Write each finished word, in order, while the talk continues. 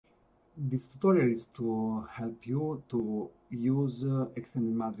This tutorial is to help you to use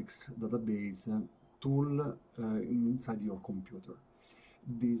extended matrix database tool inside your computer.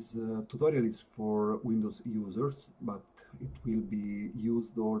 This tutorial is for Windows users, but it will be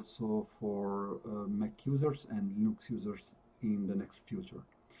used also for Mac users and Linux users in the next future.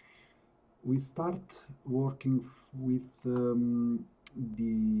 We start working with the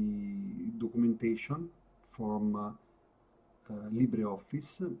documentation from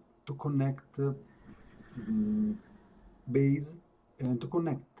LibreOffice to connect base and to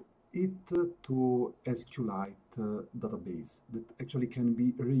connect it to SQLite database that actually can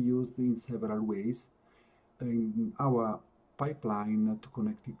be reused in several ways in our pipeline to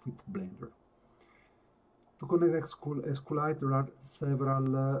connect it with Blender. To connect SQLite, there are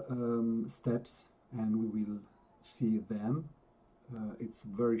several steps, and we will see them. It's a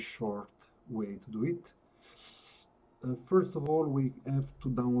very short way to do it. First of all, we have to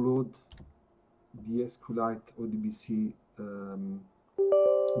download the SQLite ODBC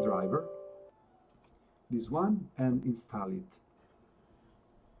driver, this one, and install it.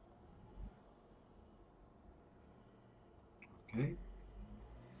 Okay.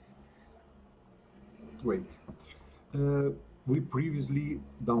 Great. We previously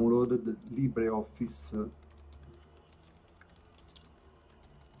downloaded the LibreOffice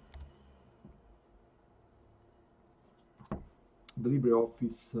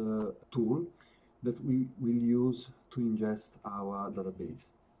tool that we will use to ingest our database.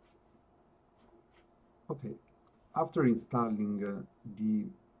 Okay, after installing the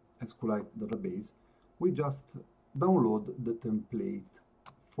SQLite database, we just download the template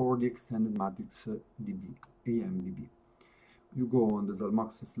for the extended matrix DB, EMdb. You go on the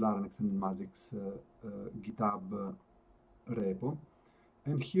Zalmax/Laren extended matrix GitHub repo,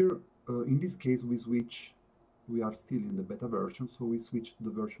 and here, in this case, we are still in the beta version, so we switch to the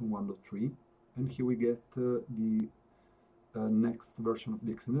version 1.3, and here we get the next version of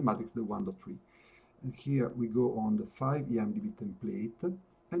the extended matrix, the 1.3. And here we go on the 5 EMdb template,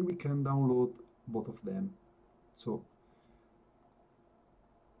 and we can download both of them. So,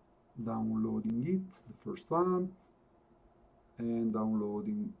 downloading it, the first one, and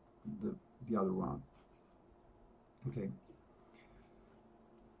downloading the other one. Okay.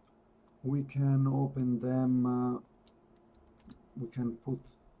 We can open them, we can put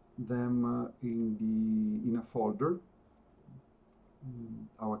them in a folder. In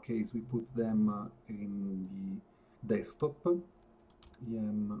our case, we put them in the desktop,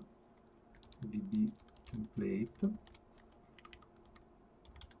 EMdb template.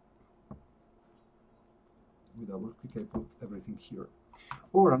 We double click, I put everything here.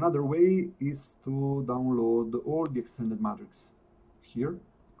 Or another way is to download all the extended matrix here,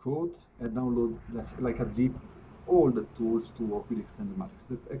 code, and download, like a zip, all the tools to work with extended matrix.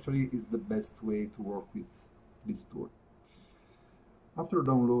 That actually is the best way to work with this tool. After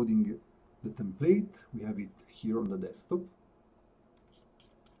downloading the template, we have it here on the desktop,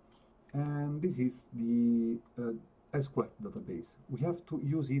 and this is the SQLite database. We have to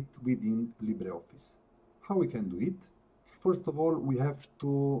use it within LibreOffice. How we can do it? First of all, we have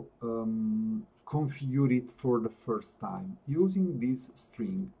to configure it for the first time using this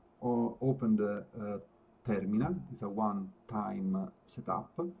string. Or open the terminal. It's a one-time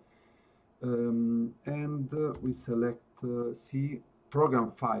setup, and we select C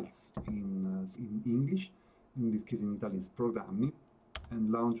program files in English. In this case, in Italian, it's Programmi, and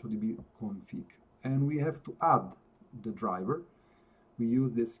launch odbcconfig. And we have to add the driver. We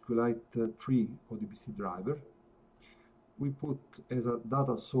use the SQLite3 ODBC Driver. We put as a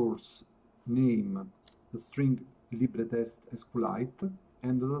data source name the string libretest-SQLite,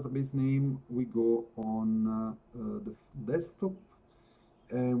 and the database name, we go on the desktop,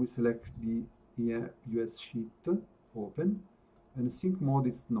 and we select the US sheet, open, and the sync mode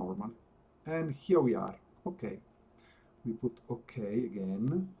is normal. And here we are. Okay. We put OK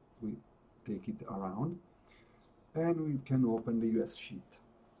again. We take it around, and we can open the US sheet.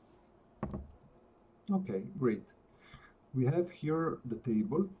 Okay, great. We have here the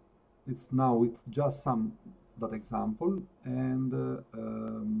table. It's now with just some data example and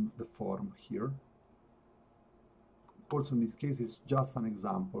the form here. Also, in this case, it's just an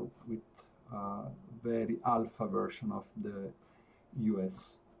example with a very alpha version of the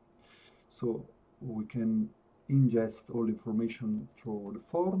US. So we can ingest all information through the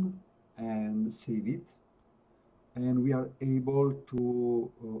form and save it, and we are able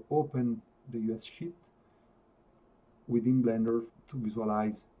to open the US sheet within Blender to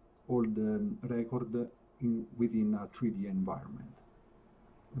visualize all the record within a 3D environment.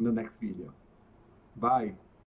 In the next video. Bye!